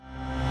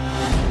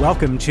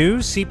Welcome to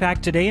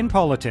CPAC Today in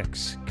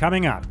Politics.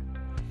 Coming up,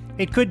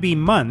 it could be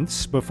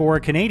months before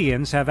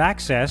Canadians have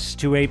access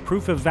to a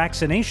proof of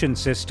vaccination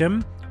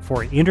system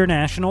for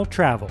international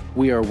travel.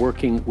 We are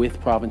working with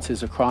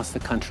provinces across the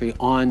country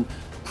on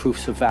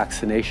proofs of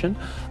vaccination,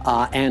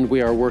 and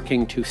we are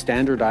working to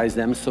standardize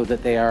them so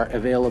that they are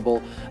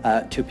available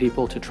to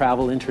people to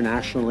travel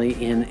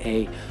internationally in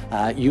a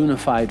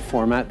unified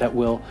format that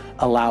will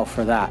allow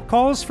for that.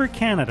 Calls for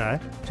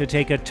Canada to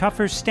take a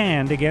tougher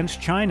stand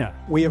against China.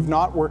 We have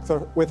not worked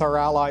with our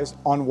allies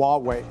on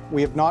Huawei.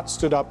 We have not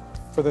stood up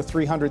for the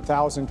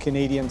 300,000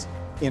 Canadians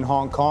in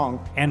Hong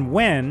Kong. And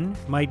when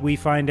might we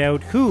find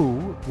out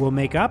who will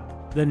make up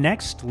the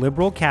next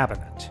Liberal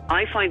cabinet?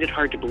 I find it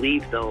hard to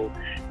believe, though,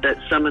 that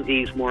some of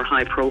these more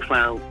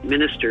high-profile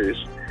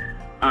ministers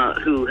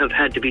who have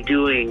had to be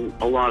doing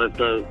a lot of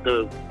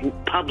the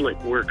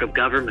public work of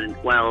government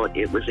while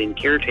it was in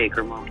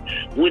caretaker mode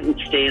wouldn't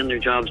stay in their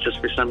jobs just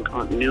for some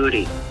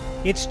continuity.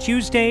 It's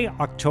Tuesday,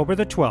 October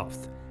the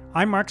 12th.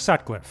 I'm Mark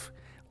Sutcliffe.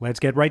 Let's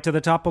get right to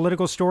the top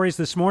political stories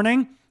this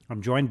morning.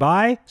 I'm joined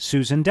by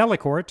Susan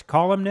Delacourt,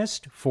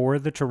 columnist for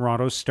the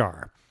Toronto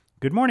Star.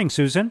 Good morning,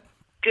 Susan.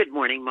 Good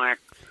morning, Mark.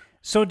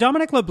 So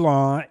Dominic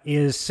LeBlanc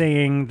is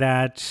saying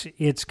that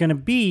it's going to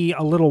be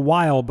a little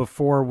while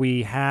before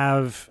we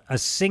have a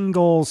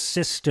single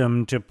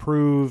system to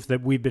prove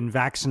that we've been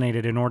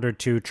vaccinated in order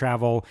to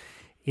travel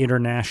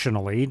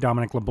internationally.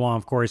 Dominic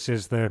LeBlanc, of course,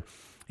 is the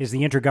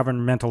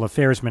Intergovernmental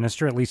Affairs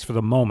Minister, at least for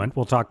the moment.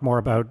 We'll talk more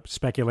about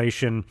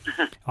speculation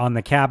on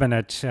the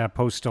cabinet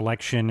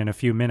post-election in a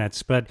few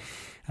minutes. But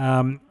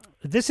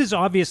this is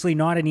obviously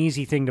not an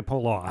easy thing to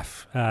pull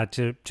off,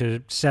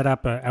 to set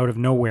up out of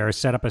nowhere,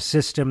 set up a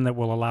system that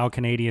will allow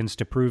Canadians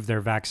to prove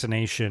their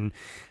vaccination.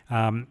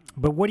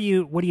 But what do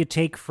you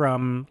take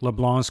from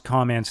LeBlanc's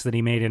comments that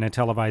he made in a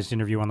televised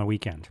interview on the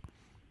weekend?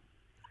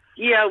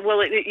 Yeah,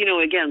 well,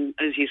 again,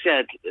 as you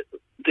said,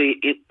 the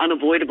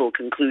unavoidable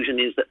conclusion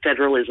is that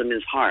federalism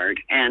is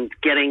hard, and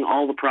getting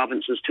all the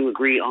provinces to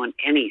agree on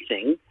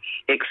anything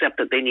except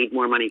that they need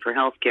more money for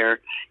healthcare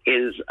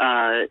is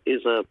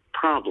a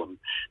problem.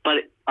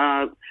 But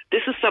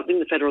this is something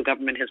the federal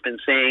government has been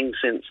saying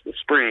since the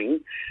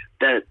spring,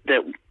 that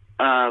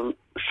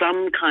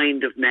some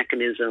kind of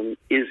mechanism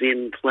is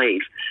in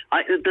place.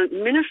 The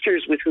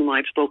ministers with whom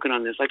I've spoken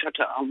on this, I talked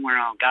to Omar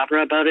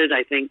Al-Gabra about it,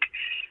 I think,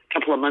 a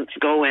couple of months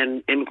ago,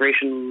 and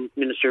Immigration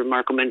Minister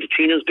Marco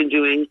Mendicino has been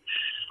doing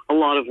a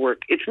lot of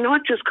work. It's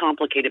not just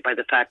complicated by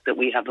the fact that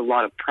we have a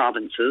lot of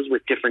provinces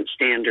with different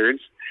standards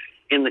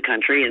in the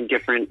country and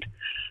different.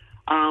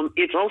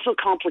 It's also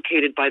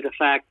complicated by the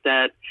fact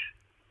that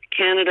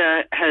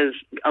Canada has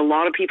a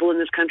lot of people in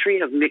this country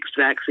have mixed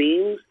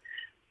vaccines.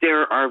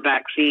 There are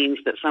vaccines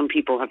that some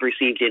people have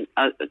received in,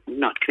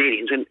 not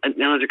Canadians,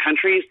 in other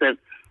countries that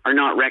are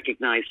not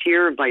recognized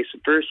here, vice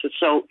versa.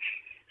 So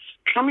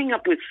coming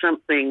up with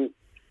something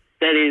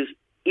that is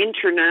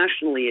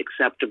internationally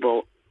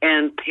acceptable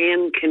and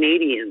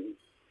pan-Canadian,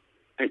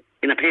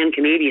 in a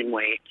pan-Canadian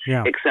way,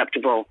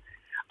 acceptable,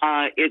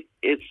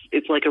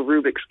 it's like a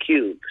Rubik's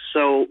Cube.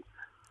 So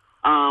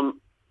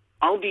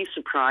I'll be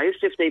surprised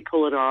if they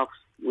pull it off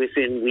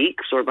within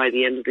weeks or by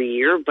the end of the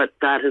year, but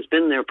that has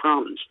been their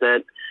promise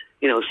that,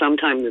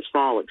 sometime this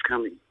fall it's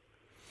coming.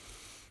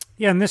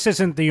 Yeah, and this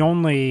isn't the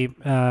only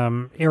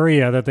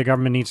area that the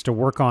government needs to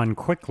work on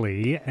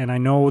quickly. And I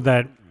know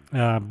that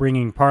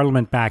bringing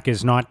Parliament back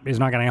is not going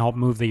to help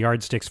move the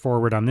yardsticks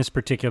forward on this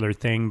particular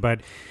thing.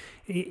 But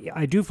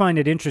I do find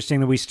it interesting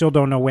that we still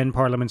don't know when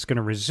Parliament's going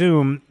to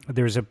resume.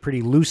 There's a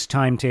pretty loose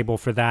timetable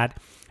for that.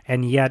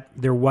 And yet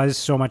there was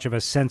so much of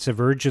a sense of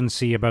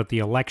urgency about the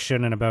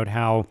election and about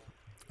how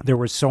there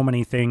were so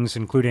many things,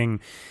 including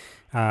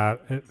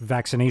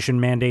vaccination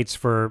mandates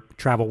for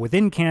travel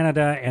within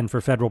Canada and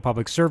for federal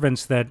public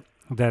servants that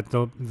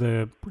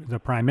the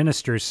Prime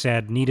Minister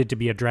said needed to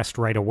be addressed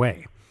right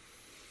away.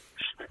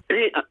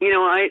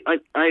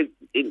 I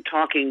in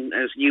talking,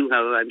 as you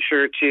have, I'm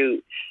sure,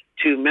 to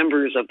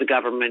members of the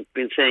government,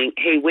 been saying,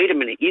 hey, wait a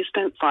minute, you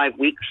spent 5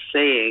 weeks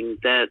saying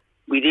that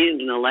we needed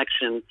an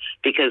election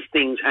because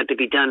things had to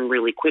be done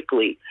really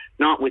quickly,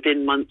 not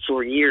within months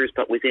or years,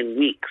 but within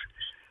weeks.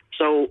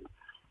 So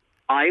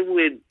I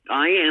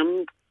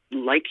am,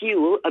 like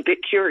you, a bit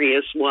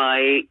curious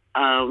why,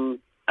 I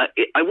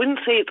wouldn't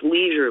say it's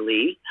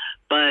leisurely,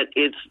 but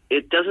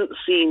it doesn't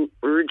seem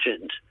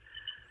urgent.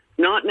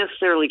 Not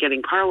necessarily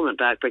getting Parliament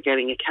back, but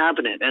getting a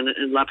cabinet.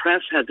 And La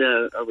Presse had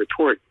a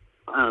report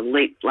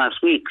late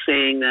last week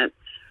saying that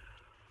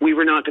we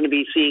were not going to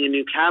be seeing a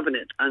new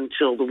cabinet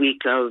until the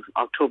week of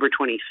October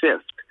 25th,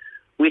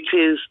 which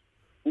is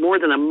more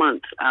than a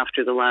month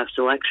after the last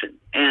election.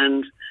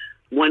 And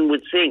one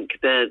would think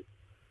that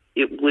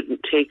it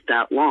wouldn't take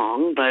that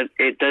long, but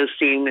it does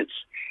seem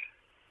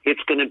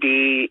it's going to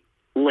be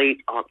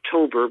late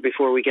October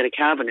before we get a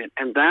cabinet.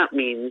 And that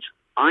means,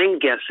 I'm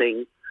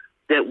guessing,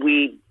 that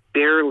we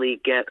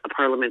barely get a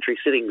parliamentary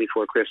sitting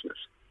before Christmas.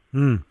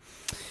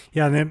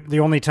 Yeah, the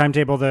only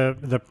timetable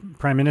the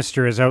Prime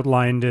Minister has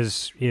outlined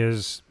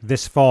is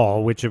this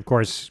fall, which of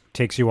course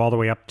takes you all the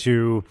way up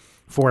to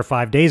 4 or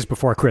 5 days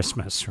before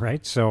Christmas,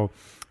 right? So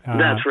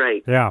that's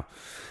right. Yeah.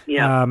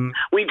 Yeah.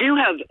 We do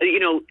have,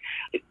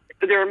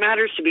 there are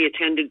matters to be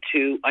attended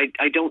to.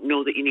 I don't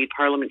know that you need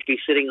Parliament to be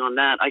sitting on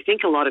that. I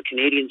think a lot of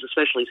Canadians,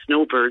 especially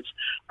snowbirds,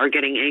 are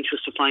getting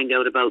anxious to find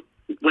out about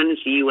when is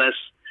the U.S.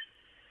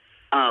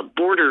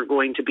 Border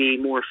going to be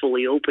more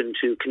fully open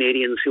to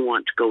Canadians who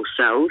want to go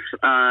south.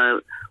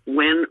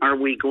 When are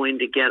we going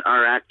to get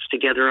our acts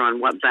together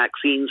on what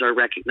vaccines are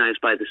recognized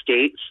by the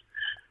states,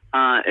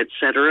 et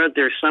cetera?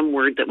 There's some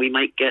word that we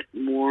might get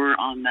more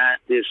on that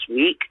this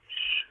week.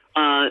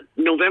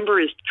 November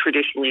is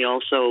traditionally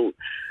also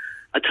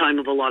a time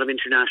of a lot of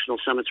international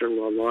summits or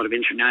a lot of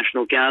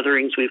international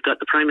gatherings. We've got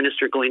the Prime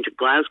Minister going to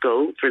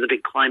Glasgow for the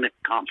big climate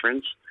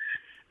conference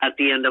at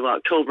the end of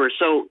October.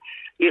 So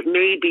it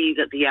may be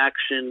that the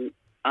action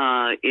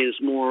is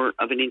more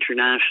of an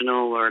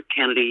international or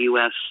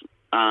Canada-U.S.,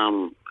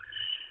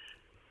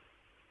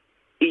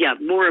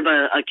 more of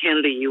a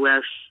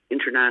Canada-U.S.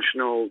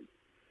 international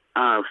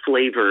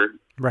flavor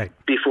right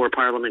before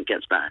Parliament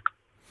gets back.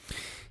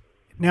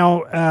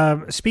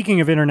 Now, speaking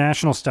of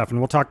international stuff, and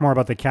we'll talk more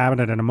about the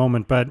cabinet in a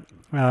moment, but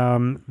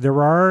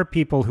there are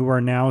people who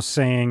are now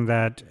saying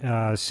that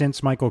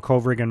since Michael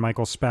Kovrig and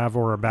Michael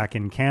Spavor are back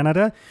in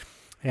Canada,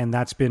 and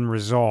that's been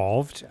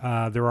resolved,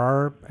 there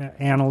are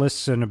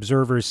analysts and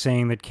observers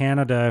saying that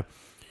Canada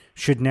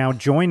should now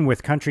join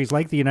with countries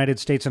like the United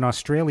States and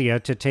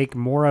Australia to take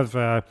more of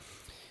a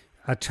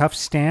tough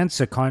stance,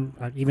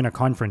 even a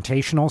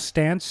confrontational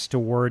stance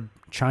toward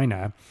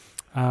China.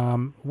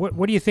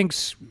 What do you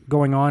think's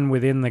going on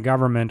within the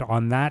government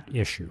on that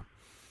issue?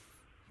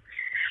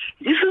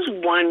 This is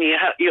one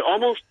you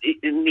almost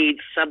need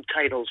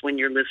subtitles when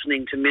you're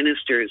listening to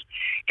ministers,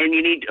 and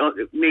you need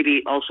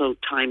maybe also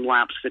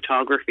time-lapse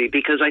photography,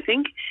 because I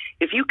think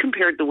if you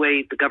compared the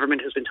way the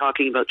government has been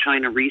talking about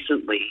China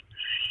recently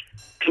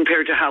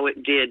compared to how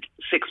it did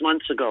 6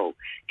 months ago,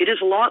 it is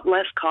a lot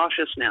less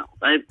cautious now.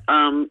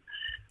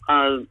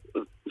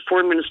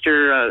 Foreign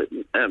Minister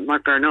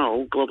Marc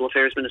Garneau, Global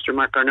Affairs Minister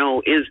Marc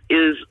Garneau,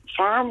 is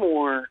far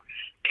more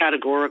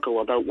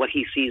categorical about what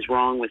he sees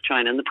wrong with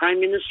China. And the Prime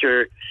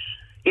Minister,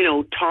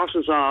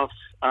 tosses off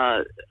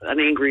an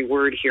angry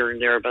word here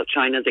and there about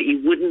China that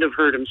you wouldn't have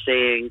heard him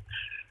saying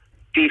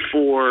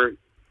before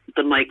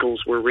the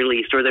Michaels were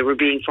released, or they were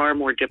being far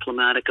more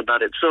diplomatic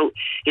about it. So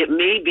it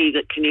may be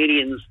that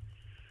Canadians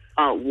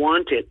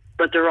want it,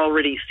 but they're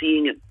already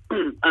seeing it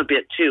a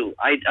bit too.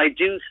 I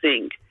do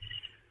think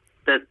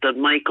that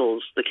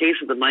the case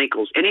of the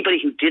Michaels, anybody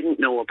who didn't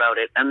know about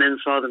it and then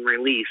saw them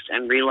released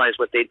and realized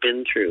what they'd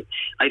been through,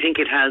 I think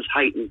it has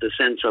heightened the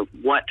sense of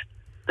what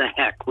the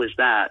heck was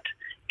that,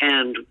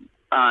 and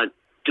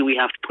do we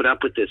have to put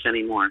up with this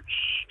anymore?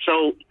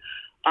 So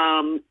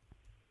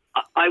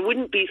I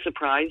wouldn't be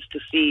surprised to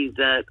see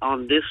that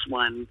on this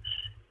one,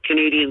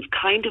 Canadians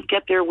kind of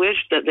get their wish,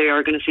 that they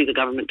are going to see the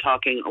government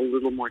talking a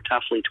little more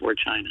toughly toward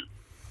China.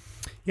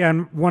 Yeah,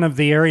 and one of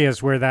the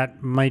areas where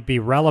that might be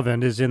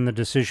relevant is in the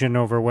decision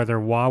over whether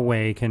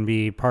Huawei can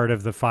be part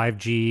of the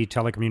 5G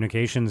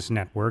telecommunications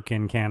network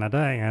in Canada.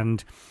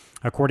 And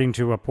according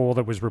to a poll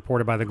that was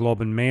reported by the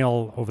Globe and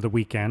Mail over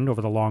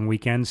the long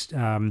weekends,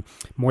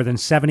 more than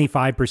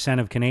 75%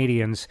 of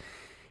Canadians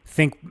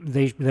think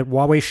that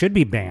Huawei should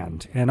be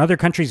banned, and other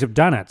countries have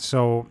done it.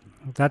 So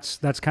that's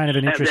kind of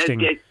an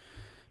interesting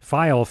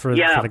file for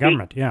the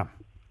government. Yeah,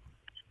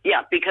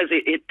 because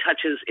it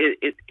touches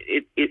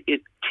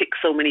it ticks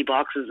so many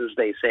boxes, as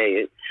they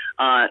say.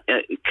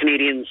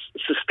 Canadians'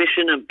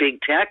 suspicion of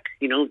big tech,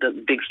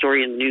 the big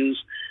story in the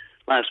news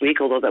last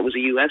week, although that was a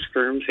U.S.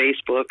 firm,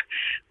 Facebook,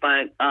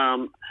 but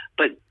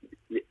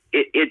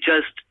it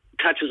just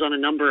touches on a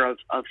number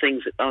of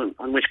things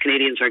on which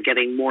Canadians are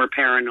getting more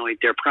paranoid.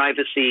 Their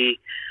privacy,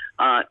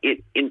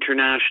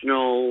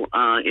 international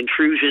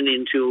intrusion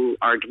into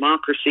our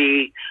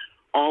democracy,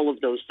 all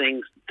of those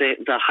things,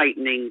 the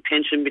heightening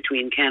tension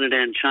between Canada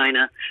and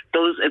China,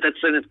 that's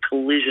sort of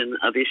collision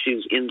of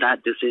issues in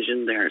that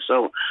decision there.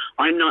 So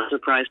I'm not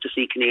surprised to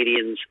see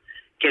Canadians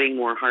getting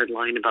more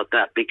hardline about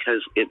that,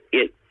 because it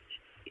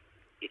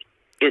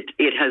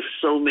has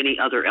so many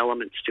other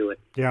elements to it.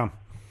 Yeah.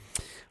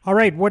 All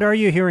right. What are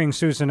you hearing,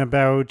 Susan,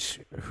 about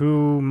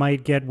who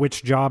might get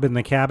which job in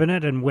the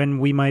cabinet and when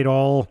we might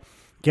all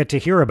get to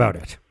hear about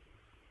it?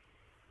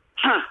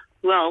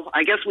 Well,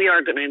 I guess we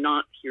are going to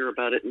not hear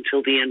about it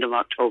until the end of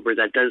October.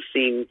 That does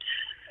seem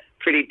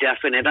pretty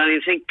definite. I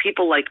think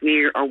people like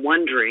me are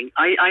wondering.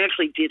 I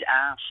actually did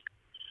ask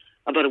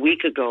about a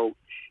week ago,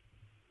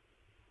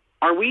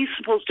 are we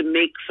supposed to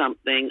make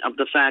something of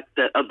the fact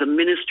that of the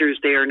ministers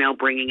they are now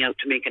bringing out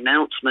to make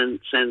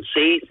announcements and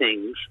say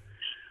things?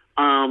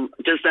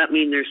 Does that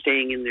mean they're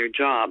staying in their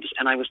jobs?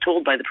 And I was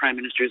told by the Prime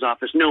Minister's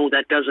office, no,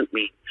 that doesn't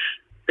mean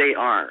they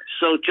are.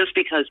 So just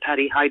because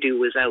Patty Hajdu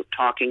was out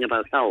talking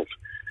about health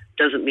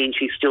doesn't mean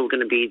she's still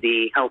going to be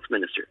the health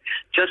minister.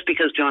 Just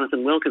because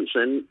Jonathan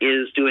Wilkinson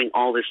is doing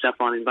all this stuff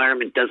on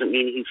environment doesn't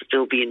mean he's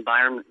still the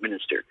environment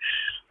minister.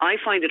 I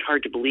find it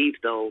hard to believe,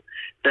 though,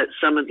 that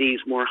some of these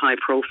more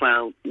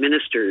high-profile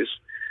ministers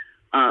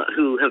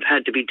who have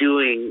had to be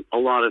doing a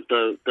lot of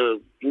the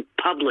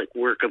public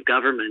work of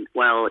government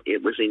while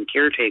it was in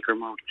caretaker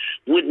mode,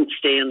 wouldn't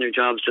stay in their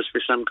jobs just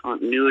for some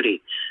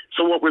continuity.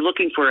 So what we're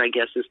looking for, I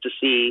guess, is to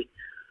see,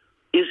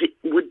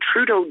 would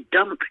Trudeau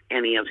dump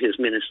any of his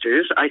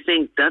ministers? I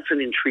think that's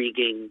an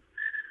intriguing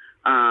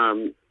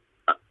line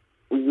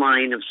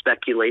of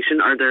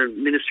speculation. Are there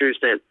ministers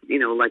that,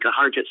 like a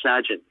Harjit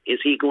Sajjan, is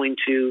he going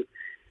to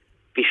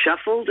be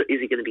shuffled? Is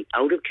he going to be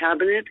out of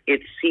cabinet?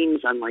 It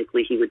seems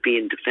unlikely he would be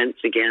in defense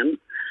again.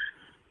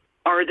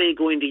 Are they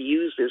going to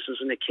use this as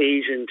an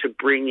occasion to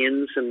bring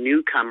in some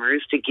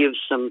newcomers to give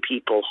some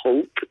people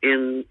hope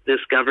in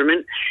this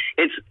government?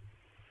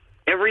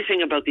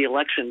 Everything about the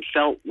election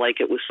felt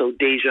like it was so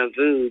deja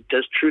vu.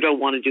 Does Trudeau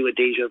want to do a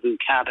deja vu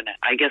cabinet?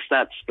 I guess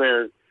that's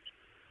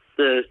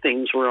the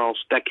things we're all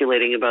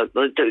speculating about.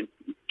 Do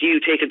you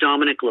take a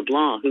Dominic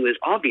LeBlanc, who is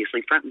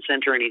obviously front and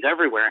center and he's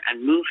everywhere,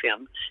 and move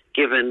him,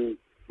 given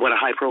what a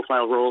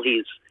high-profile role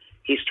he's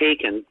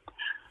taken?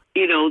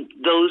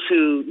 Those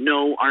who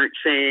know aren't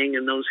saying,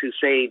 and those who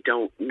say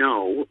don't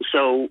know.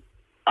 So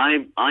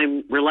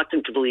I'm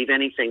reluctant to believe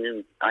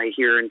anything I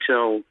hear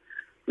until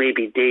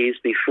maybe days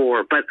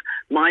before. But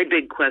my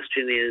big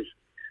question is,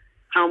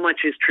 how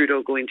much is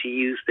Trudeau going to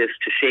use this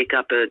to shake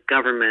up a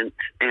government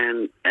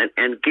and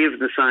give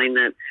the sign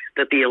that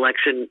the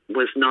election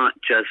was not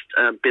just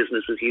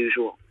business as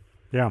usual?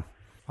 Yeah.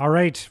 All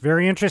right.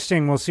 Very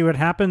interesting. We'll see what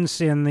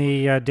happens in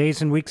the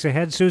days and weeks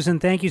ahead. Susan,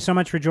 thank you so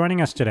much for joining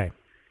us today.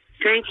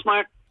 Thanks,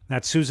 Mark.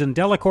 That's Susan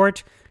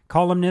Delacourt,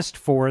 columnist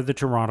for the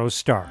Toronto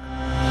Star.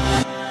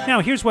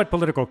 Now, here's what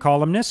political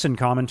columnists and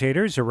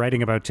commentators are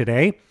writing about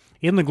today.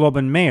 In the Globe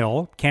and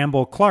Mail,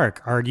 Campbell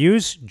Clark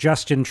argues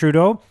Justin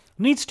Trudeau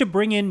needs to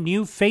bring in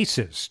new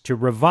faces to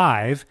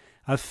revive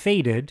a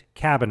faded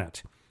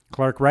cabinet.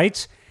 Clark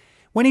writes,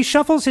 when he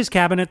shuffles his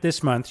cabinet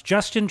this month,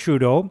 Justin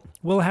Trudeau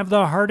will have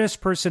the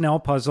hardest personnel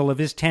puzzle of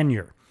his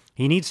tenure.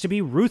 He needs to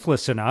be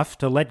ruthless enough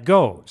to let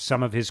go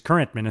some of his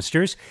current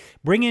ministers,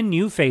 bring in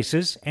new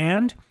faces,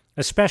 and,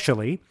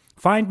 especially,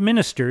 find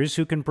ministers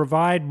who can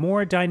provide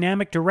more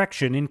dynamic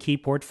direction in key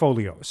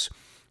portfolios.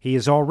 He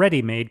has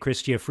already made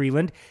Chrystia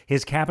Freeland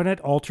his cabinet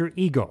alter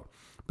ego,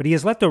 but he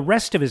has let the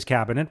rest of his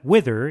cabinet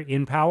wither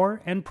in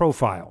power and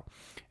profile.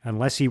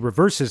 Unless he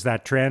reverses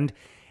that trend,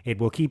 it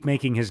will keep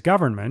making his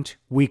government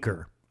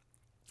weaker.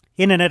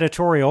 In an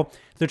editorial,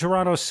 the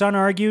Toronto Sun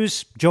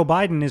argues Joe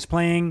Biden is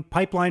playing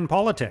pipeline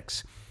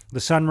politics.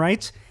 The Sun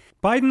writes,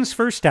 Biden's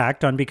first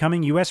act on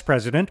becoming U.S.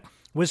 president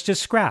was to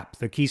scrap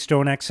the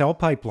Keystone XL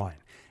pipeline,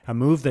 a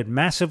move that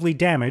massively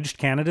damaged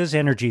Canada's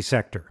energy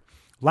sector.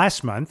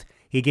 Last month,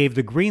 he gave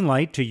the green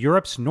light to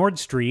Europe's Nord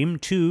Stream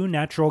 2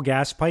 natural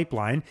gas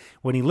pipeline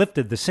when he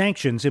lifted the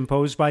sanctions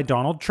imposed by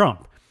Donald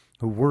Trump,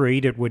 who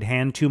worried it would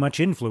hand too much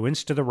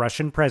influence to the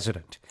Russian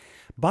president.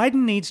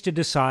 Biden needs to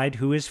decide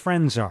who his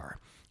friends are.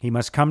 He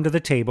must come to the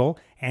table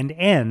and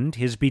end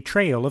his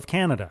betrayal of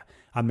Canada,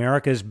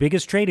 America's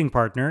biggest trading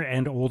partner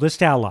and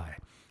oldest ally.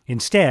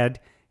 Instead,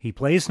 he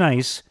plays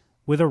nice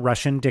with a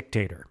Russian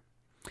dictator.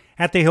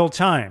 At the Hill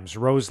Times,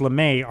 Rose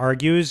LeMay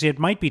argues it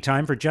might be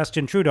time for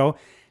Justin Trudeau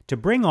to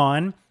bring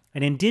on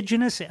an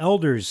Indigenous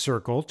elders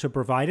circle to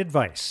provide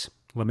advice.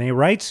 LeMay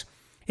writes,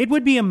 it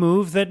would be a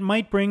move that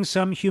might bring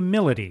some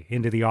humility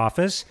into the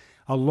office,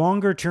 a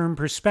longer-term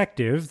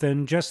perspective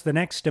than just the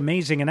next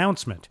amazing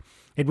announcement.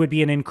 It would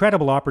be an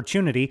incredible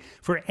opportunity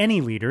for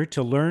any leader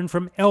to learn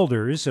from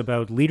elders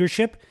about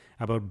leadership,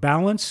 about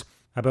balance,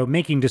 about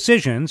making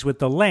decisions with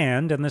the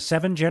land and the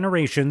 7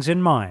 generations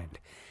in mind.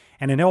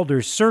 And an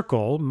elders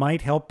circle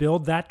might help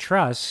build that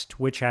trust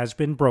which has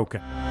been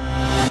broken.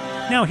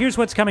 Now, here's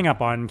what's coming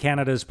up on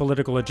Canada's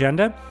political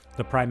agenda.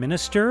 The Prime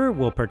Minister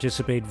will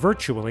participate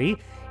virtually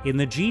in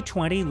the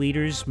G20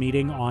 leaders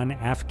meeting on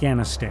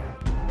Afghanistan.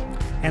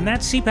 And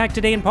that's CPAC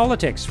Today in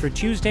Politics for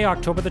Tuesday,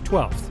 October the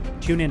 12th.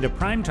 Tune into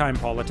Primetime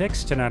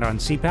Politics tonight on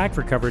CPAC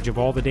for coverage of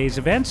all the day's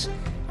events.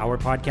 Our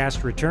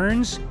podcast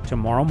returns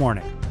tomorrow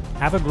morning.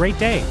 Have a great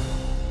day.